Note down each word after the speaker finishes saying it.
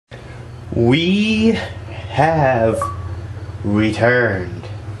We have returned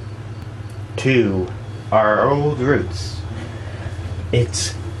to our old roots.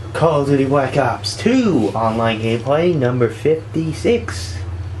 It's Call of Duty Black Ops 2 online gameplay number 56.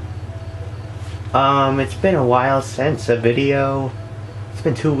 It's been a while since a video. It's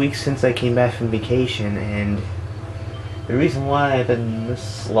been 2 weeks since I came back from vacation, and the reason why I've been this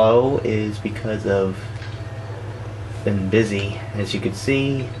slow is because of been busy. As you can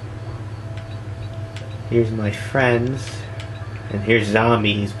see, here's my friends, and here's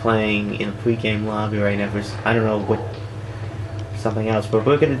Zombie. He's playing in a pre-game lobby right now for, I don't know what, something else, but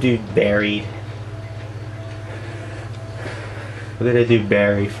we're gonna do Buried. We're gonna do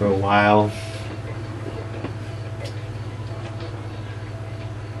Barry for a while.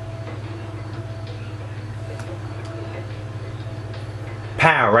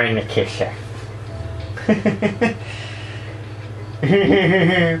 Pow, right in the kisser.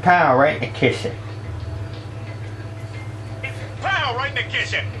 Pow, right in the kisser. Pow, right in the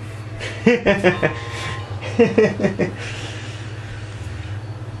kitchen.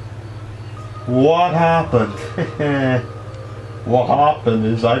 What happened? What happened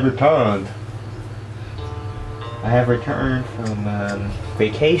is I returned. I have returned from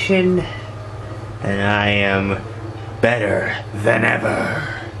vacation, and I am better than ever.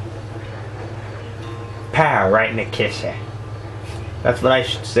 Pow, right in the kisser. That's what I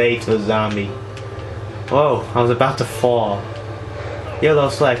should say to a zombie. Whoa, I was about to fall. Yellow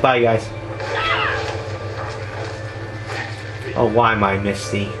Slack, bye guys. Oh, why am I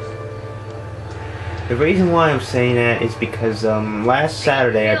misty? The reason why I'm saying that is because last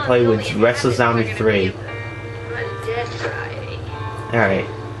Saturday I played with Restless Zombie 3. Alright.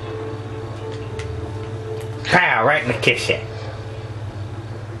 Pow, right in the kisser.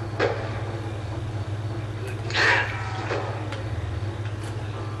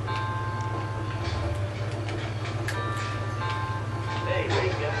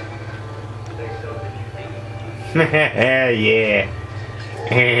 Yeah.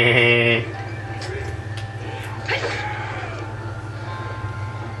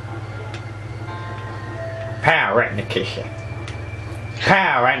 Pow, right in the kisser.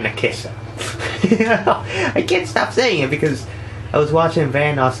 Pow, right in the kisser. I can't stop saying it because I was watching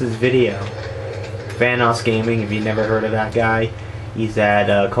Vanoss's video. Vanoss Gaming, if you never heard of that guy, he's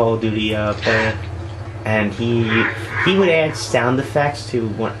that Call of Duty player, and he would add sound effects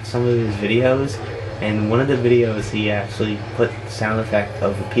to some of his videos. And one of the videos, he actually put the sound effect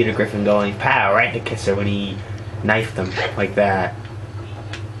of Peter Griffin going pow right in the kisser when he knifed him like that.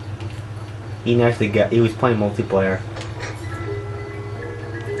 He knifed the guy. He was playing multiplayer.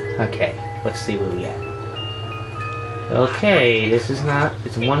 Okay, let's see what we get. Okay, this is not.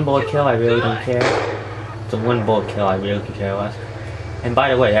 It's a one bullet kill. I really don't care. It's a one bullet kill. I really could care less. And by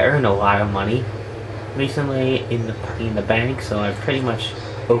the way, I earned a lot of money recently in the bank, so I'm pretty much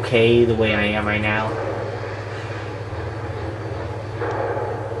okay the way I am right now.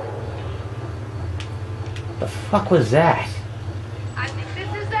 The fuck was that? I think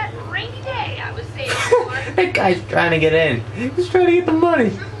this is that rainy day I was saying before. That guy's trying to get in. He's trying to get the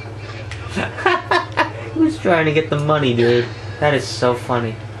money. He was trying to get the money, dude. That is so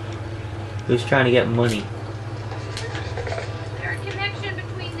funny. He was trying to get money. Is there a connection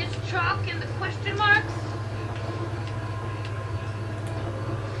between this chalk and the question marks?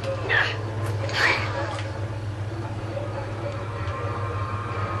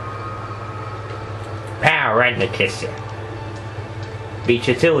 Pow, right in the kisser. Beat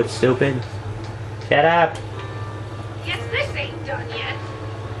you to it, stupid. Shut up. Guess this ain't done yet.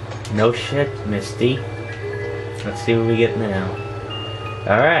 No shit, Misty. Let's see what we get now.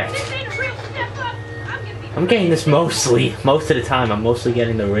 Alright. This ain't a real step up. I'm getting this most of the time. I'm mostly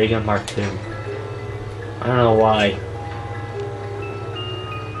getting the Ray Gun Mark II. I don't know why.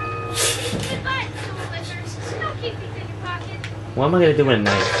 What am I gonna do with a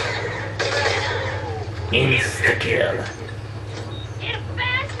knife? Insta-kill. Hit 'em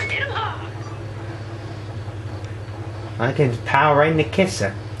fast, hit 'em hard. I can power right in the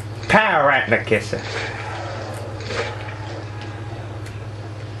kisser. Power right in the kisser.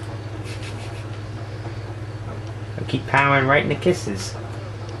 I keep powering right in the kisses.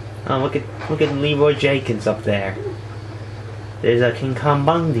 Oh, look at Leroy Jenkins up there. There's a King Kong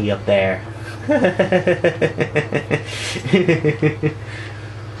Bundy up there.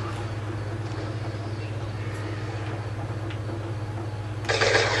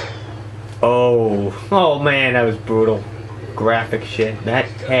 Oh man, that was brutal. Graphic shit. That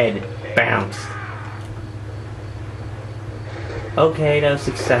head bounced. Okay, that was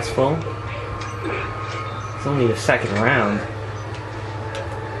successful. It's only the second round.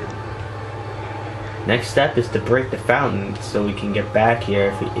 Next step is to break the fountain so we can get back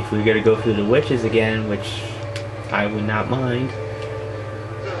here. If we're gonna go through the witches again, which I would not mind.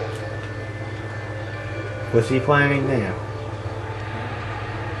 What's he planning now?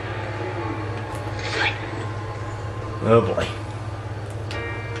 Oh boy.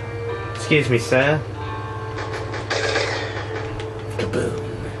 Excuse me, sir. Kaboom.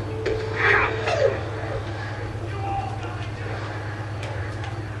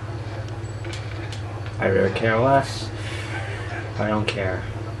 I really care less. I don't care.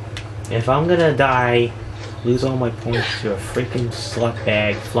 If I'm gonna die, lose all my points to a freaking slut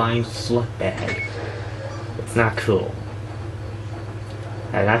bag, flying slut bag, it's not cool.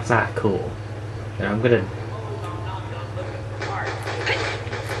 And that's not cool. And I'm gonna...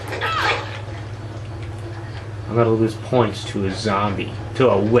 lose points to a zombie. To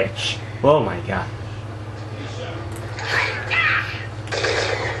a witch. Oh my god.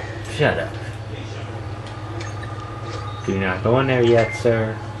 Shut up. Do not go in there yet,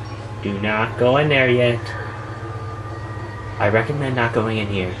 sir. Do not go in there yet. I recommend not going in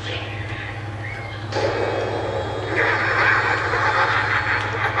here.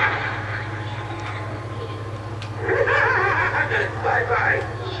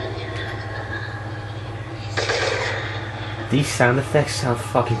 These sound effects sound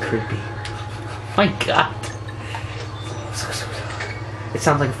fucking creepy. My god. It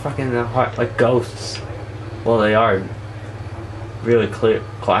sounds like fucking like ghosts. Well, they are really clear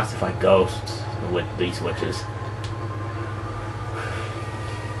classified ghosts with these witches.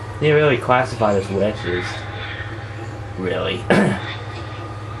 They're really classified as witches. Really.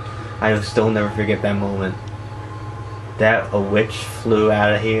 I will still never forget that moment. That a witch flew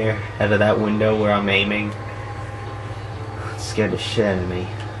out of here, out of that window where I'm aiming. It scared the shit out of me.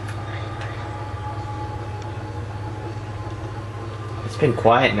 It's been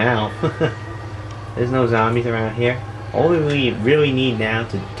quiet now. There's no zombies around here. All we really need now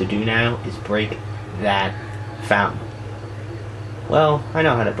to do now is break that fountain. Well, I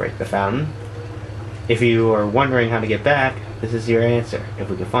know how to break the fountain. If you are wondering how to get back, this is your answer. If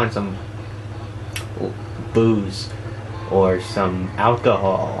we can find some booze or some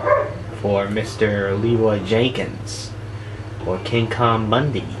alcohol for Mr. Leroy Jenkins or King Kong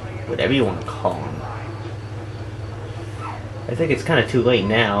Bundy, whatever you want to call him. I think it's kind of too late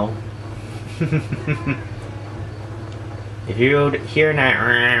now. If you hear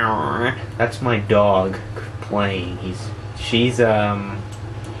that, that's my dog playing. She's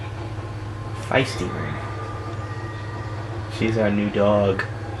feisty. She's our new dog.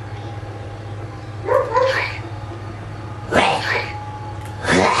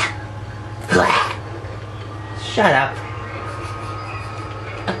 Shut up.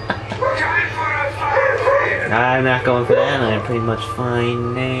 I'm not going for that. I'm pretty much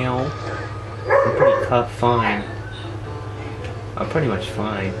fine now. I'm pretty fine. I'm pretty much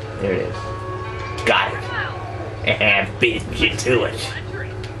fine. There it is. Got it. And beat you to it.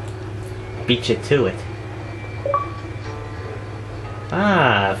 Beat you to it.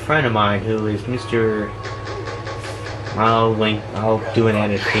 Ah, a friend of mine who is Mr. I'll do an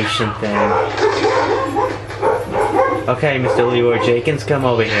annotation thing. Okay, Mr. Leroy Jenkins, come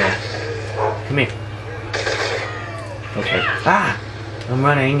over here. Come here. Okay. Ah! I'm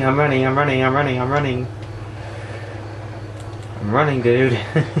running, dude.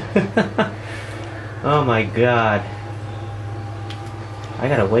 Oh my god. I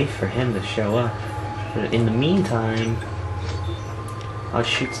gotta wait for him to show up. But in the meantime, I'll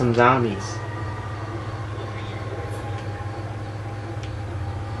shoot some zombies.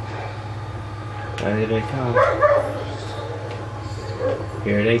 Here they come.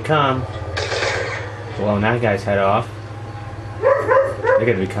 Here they come. Blowing that guy's head off. They're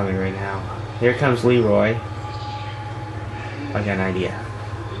gonna be coming right now. Here comes Leroy. I got an idea.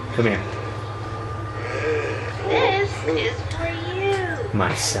 Come here. This is for you.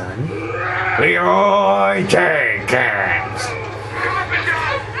 My son. Leroy Jenkins!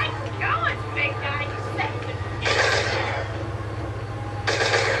 Nice going, big guy.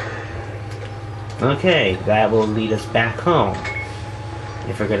 Okay, that will lead us back home.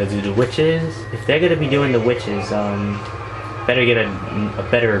 If we're gonna do the witches, if they're gonna be doing the witches, better get a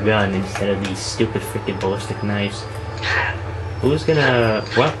better gun instead of these stupid freaking ballistic knives. Who's gonna...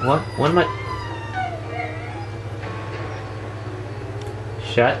 What am I...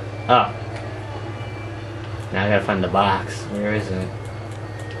 Shut up. Now I gotta find the box. Where is it?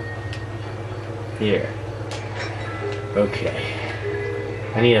 Here. Okay.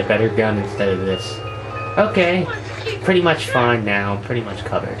 I need a better gun instead of this. Okay. Pretty much fine now. Pretty much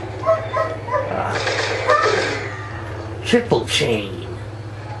covered. Triple chain.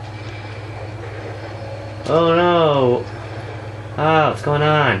 Oh no! Oh, what's going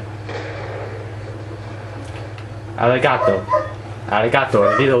on? Arigato.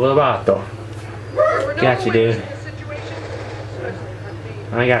 Arigato, Vito Lovato. Got you, dude.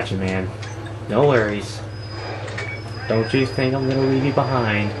 I got you, man. No worries. Don't you think I'm gonna leave you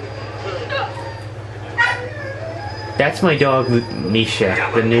behind. That's my dog, Misha,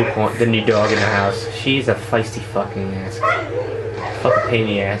 the new dog in the house. She's a feisty fucking ass. Fucking pain in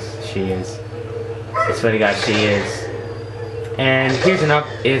the ass, she is. I swear to God, she is. And here's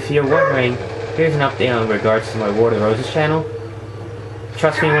if you're wondering, here's an update in regards to my War of the Roses channel.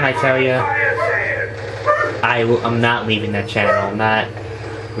 Trust me when I tell you, I'm not leaving that channel. I'm not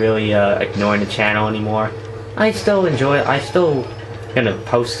really ignoring the channel anymore. I still enjoy it. I still gonna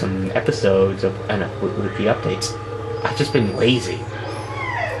post some episodes with the updates. I've just been lazy.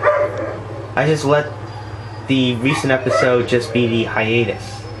 I just let the recent episode just be the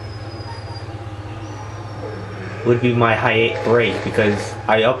hiatus. Would be my break because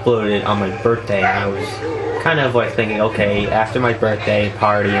I uploaded it on my birthday and I was kind of like thinking, okay, after my birthday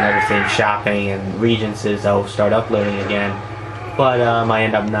party and everything, shopping and Regencies, I'll start uploading again. But I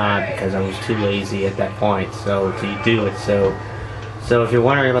end up not because I was too lazy at that point. So to do it, so if you're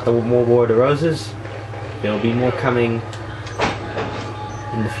wondering about the more War of the Roses, there'll be more coming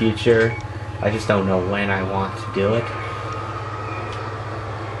in the future. I just don't know when I want to do it.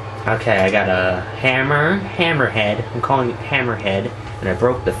 Okay, I got a hammerhead. I'm calling it hammerhead, and I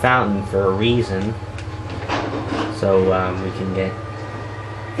broke the fountain for a reason. So we can get.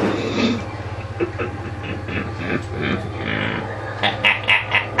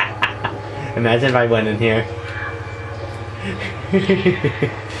 Imagine if I went in here.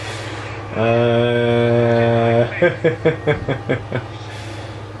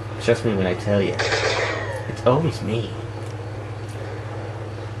 Trust me when I tell you, it's always me.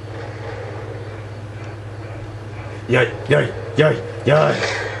 Yoy, yoy, yoy, yoy.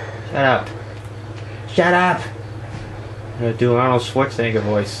 Shut up. Shut up. I'm gonna do Arnold Schwarzenegger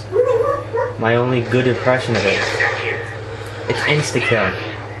voice. My only good impression of it. It's insta-kill.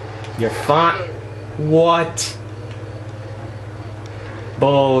 You're fine. What?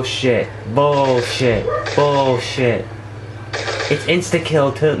 Bullshit. Bullshit. Bullshit. It's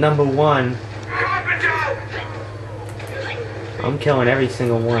insta-kill to number 1. I'm killing every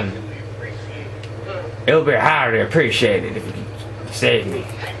single one. It would be highly appreciated if you could save me.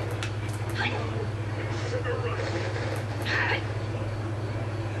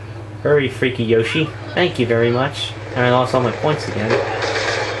 Hurry, freaky Yoshi. Thank you very much. And I lost all my points again.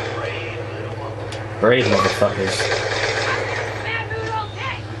 Brave motherfuckers.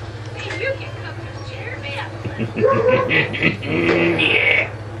 Yeah.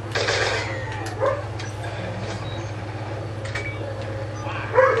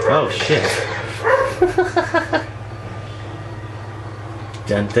 Oh shit.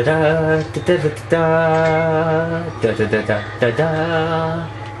 Dun da da da da da da da da da da da.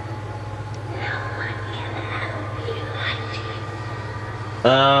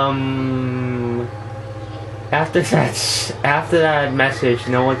 After that message,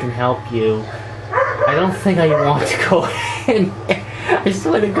 no one can help you. I don't think I want to go in. I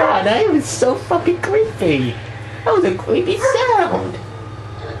swear to God, that was so fucking creepy. That was a creepy sound.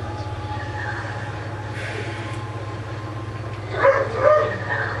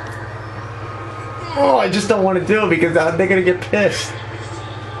 Oh, I just don't want to do it because they're gonna get pissed.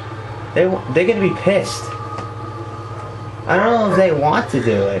 They're gonna be pissed. I don't know if they want to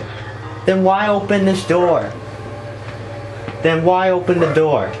do it. Then why open this door? Then why open the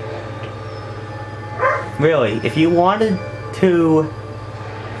door? Really, if you wanted to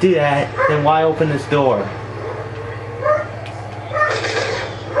do that, then why open this door?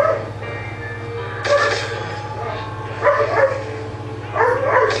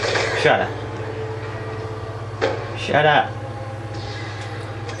 Shut up. Shut up.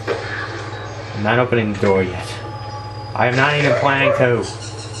 I'm not opening the door yet. I am not even planning to.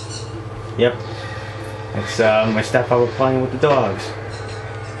 Yep. It's my stepfather playing with the dogs.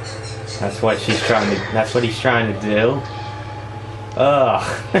 That's what he's trying to do. Ugh.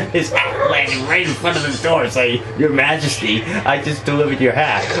 His hat landing right in front of the door saying, "Your Majesty, I just delivered your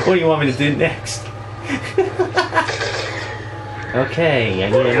hat. What do you want me to do next?" Okay, I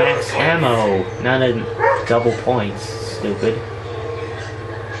need a max ammo, not a double points, stupid.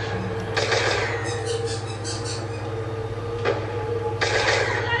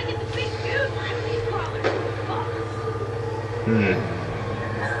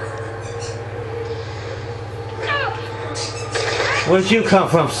 Where'd you come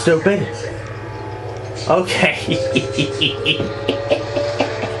from, stupid? Okay.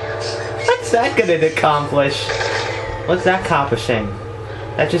 What's What's that gonna accomplish? What's that accomplishing?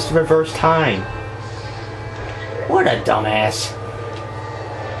 That just reversed time. What a dumbass.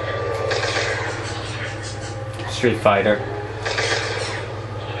 Street Fighter.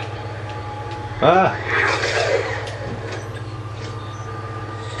 Ah!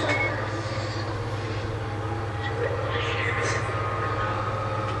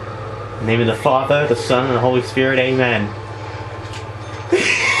 In the name of the Father, the Son, and the Holy Spirit, amen.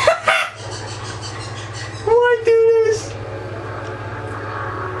 What, do this?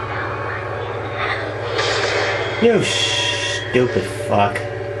 You stupid fuck.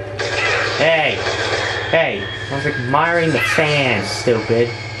 Hey! Hey! I was admiring the fans, stupid.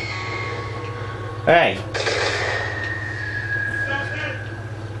 Hey!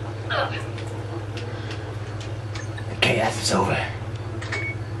 The chaos is over.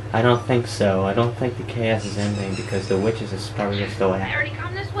 I don't think so. I don't think the chaos is ending because the witches is probably still Did I at. already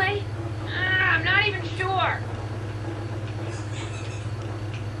come this way? I'm not even sure.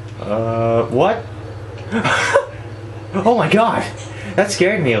 What? Oh my god! That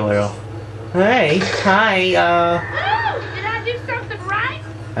scared me a little. Hey, hi, Oh, did I do something right?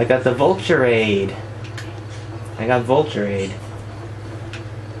 I got the Vulture Aid. I got Vulture Aid.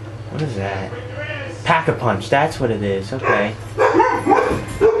 What is that? Pack-a-Punch, that's what it is, okay.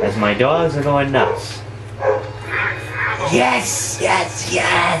 As my dogs are going nuts. Yes! Yes!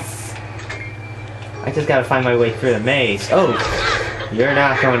 Yes! I just gotta find my way through the maze. Oh! You're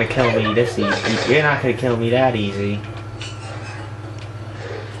not going to kill me this easy. You're not going to kill me that easy.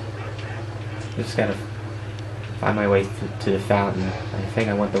 Just gotta find my way to the fountain. I think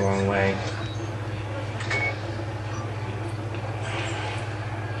I went the wrong way.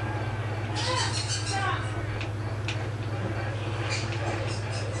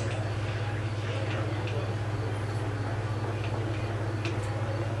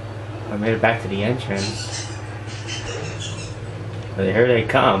 I made it back to the entrance. But here they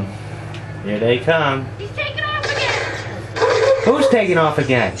come. Here they come. He's taking off again. Who's taking off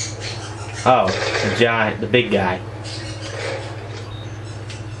again? Oh, the giant, the big guy.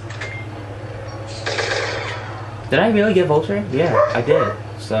 Did I really get Vulture? Yeah, I did.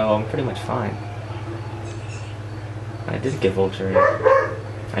 So I'm pretty much fine. I did get Vulture.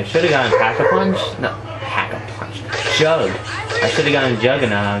 I should have gotten Pack-a-Punch. No, Pack-a-Punch. Jug. I should have gotten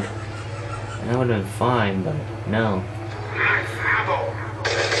Juggernog. That would have been fine, but no.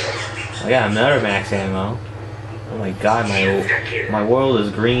 I got another max ammo. Oh my god, my world is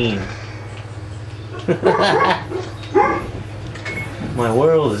green. My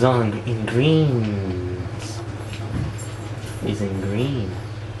world is in greens. He's in green.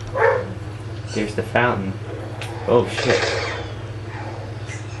 There's the fountain. Oh shit.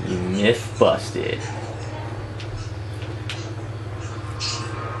 You myth busted.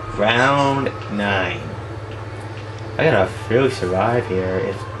 Round 9. I gotta really survive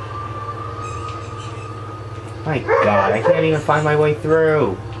here. My god, I can't even find my way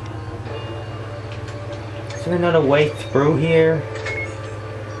through. Is there another way through here?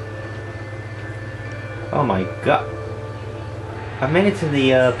 Oh my god. I made it to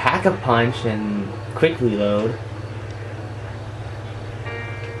the Pack-a-Punch and quick reload.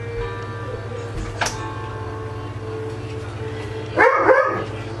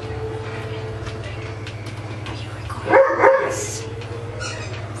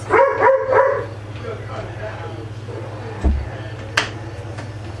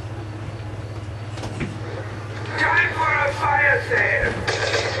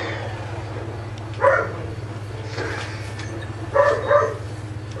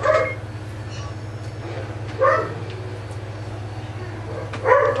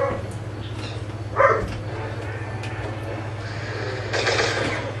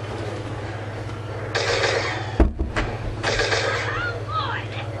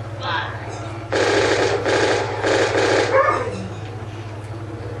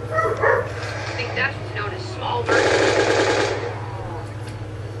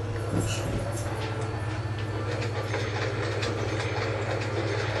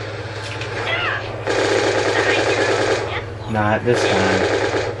 Not this time.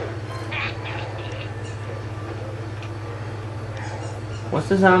 What's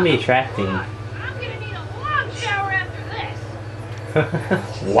the zombie attracting? I'm gonna need a long shower after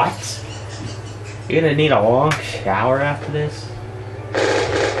this. What? You're gonna need a long shower after this?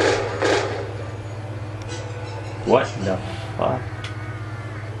 What the fuck?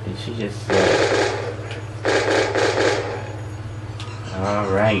 Did she just say?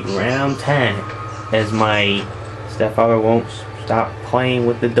 Alright, round 10. As my stepfather won't stop playing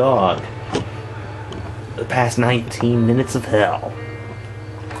with the dog. The past 19 minutes of hell.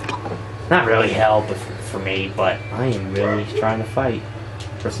 Not really hell for me, but I am really trying to fight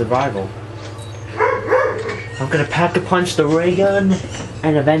for survival. I'm gonna pack-a-punch the ray gun,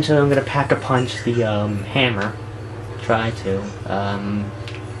 and eventually I'm gonna pack-a-punch the hammer. Try to,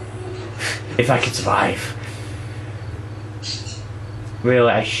 if I can survive.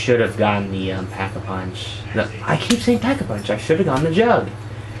 Really, I should have gotten the pack-a-punch. No, I keep saying pack-a-punch. I should have gotten the jug.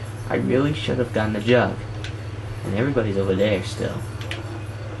 I really should have gotten the jug. And everybody's over there still.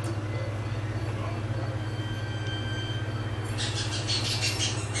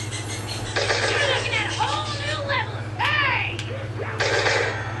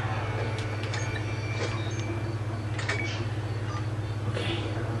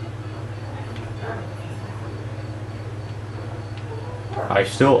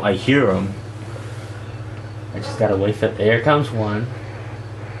 I hear them. I just gotta wait for. There comes one.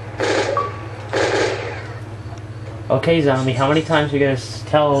 Okay, zombie, how many times are you gonna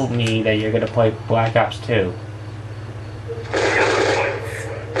tell me that you're gonna play Black Ops 2?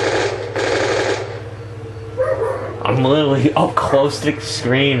 I'm literally up close to the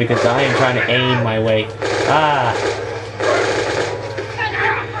screen because I am trying to aim my way. Ah!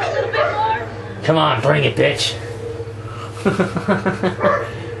 Come on, bring it, bitch!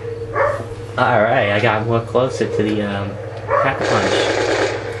 Alright, I got more closer to the pack-a-punch.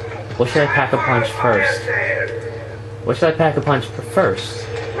 What should I pack-a-punch first? What should I pack-a-punch first?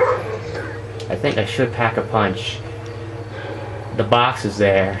 I think I should pack-a-punch the boxes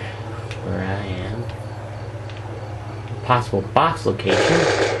there where I am. Possible box location.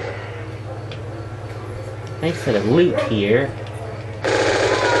 Thanks for the loot here.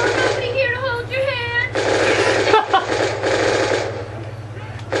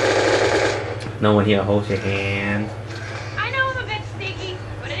 No one here holds your hand. I know I'm a bit sneaky,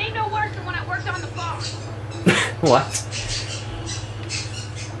 but it ain't no worse than when I worked on the farm. What?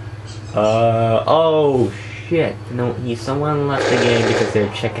 Oh shit. No, someone left the game because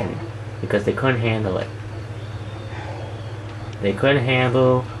they're chicken. Because they couldn't handle it. They couldn't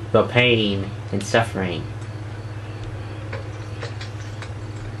handle the pain and suffering.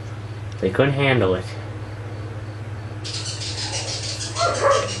 They couldn't handle it.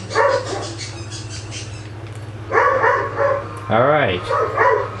 Alright. I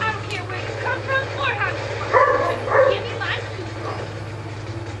don't care where you come from or how you come. Give me my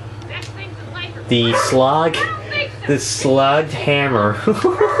food. Best things in life are The slug. I don't think so. The slugged hammer.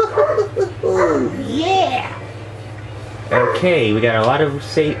 Yeah! Okay, we got a lot of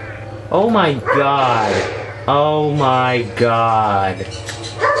safe. Oh my god. Oh my god.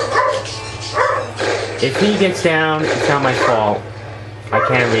 If he gets down, it's not my fault. I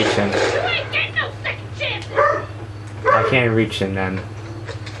can't reach him. You ain't getting no second chances. I can't reach him then.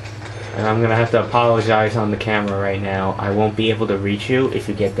 And I'm gonna have to apologize on the camera right now. I won't be able to reach you if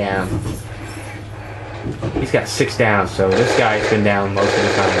you get down. He's got 6 down, so this guy's been down most of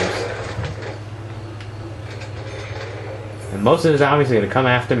the times. And most of the zombies are gonna come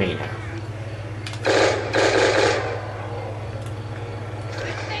after me now.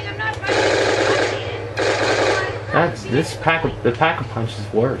 Good thing I'm not fighting. The pack-a-punch is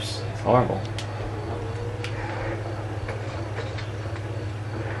worse. It's horrible.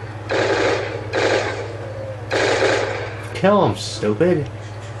 Kill him, stupid.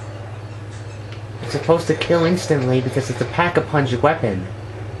 It's supposed to kill instantly because it's a pack-a-punch weapon.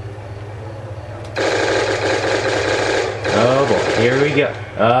 Oh boy, here we go.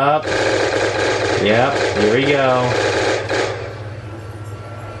 Up. Yep, here we go.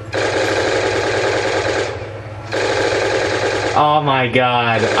 Oh my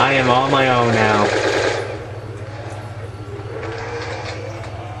god, I am on my own now.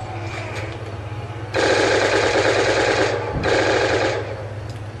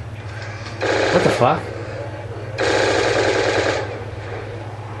 What the fuck?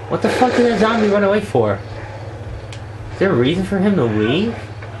 What the fuck did that zombie run away for? Is there a reason for him to leave?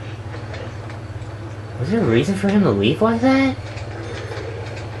 Was there a reason for him to leave like that?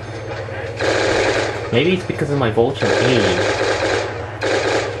 Maybe it's because of my vulture aim.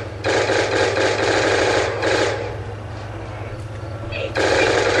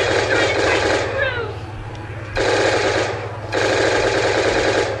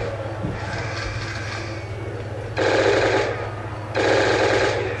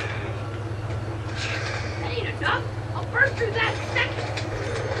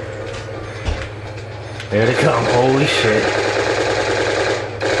 There they come, holy shit.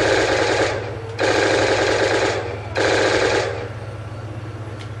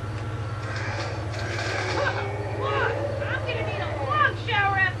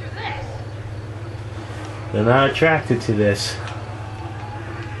 They're not attracted to this.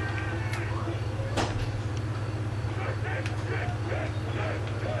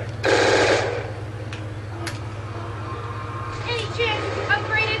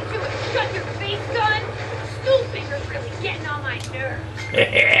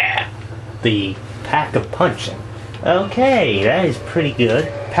 The pack of punching. Okay, that is pretty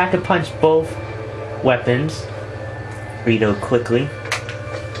good. Pack of punch both weapons. Reload quickly.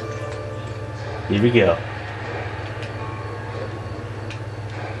 Here we go.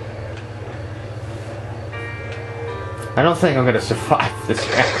 I don't think I'm gonna survive this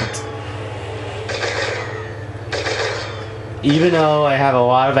round. Even though I have a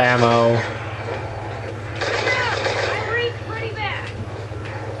lot of ammo. I breathe pretty bad.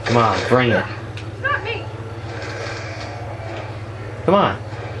 Come on, bring it. It's not me. Come on.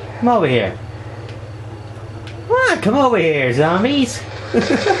 Come over here. Come on, come over here, zombies.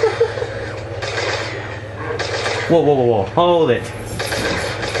 Whoa, whoa, whoa, whoa. Hold it.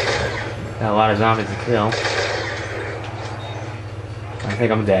 Got a lot of zombies to kill. I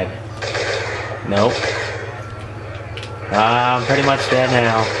think I'm dead. Nope. I'm pretty much dead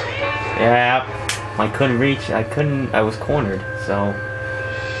now. Yep. I couldn't reach. I was cornered, so.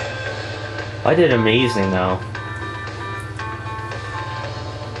 I did amazing, though.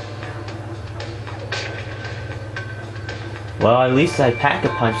 Well, at least I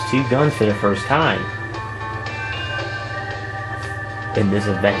pack-a-punched 2 guns for the first time in this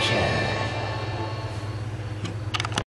adventure.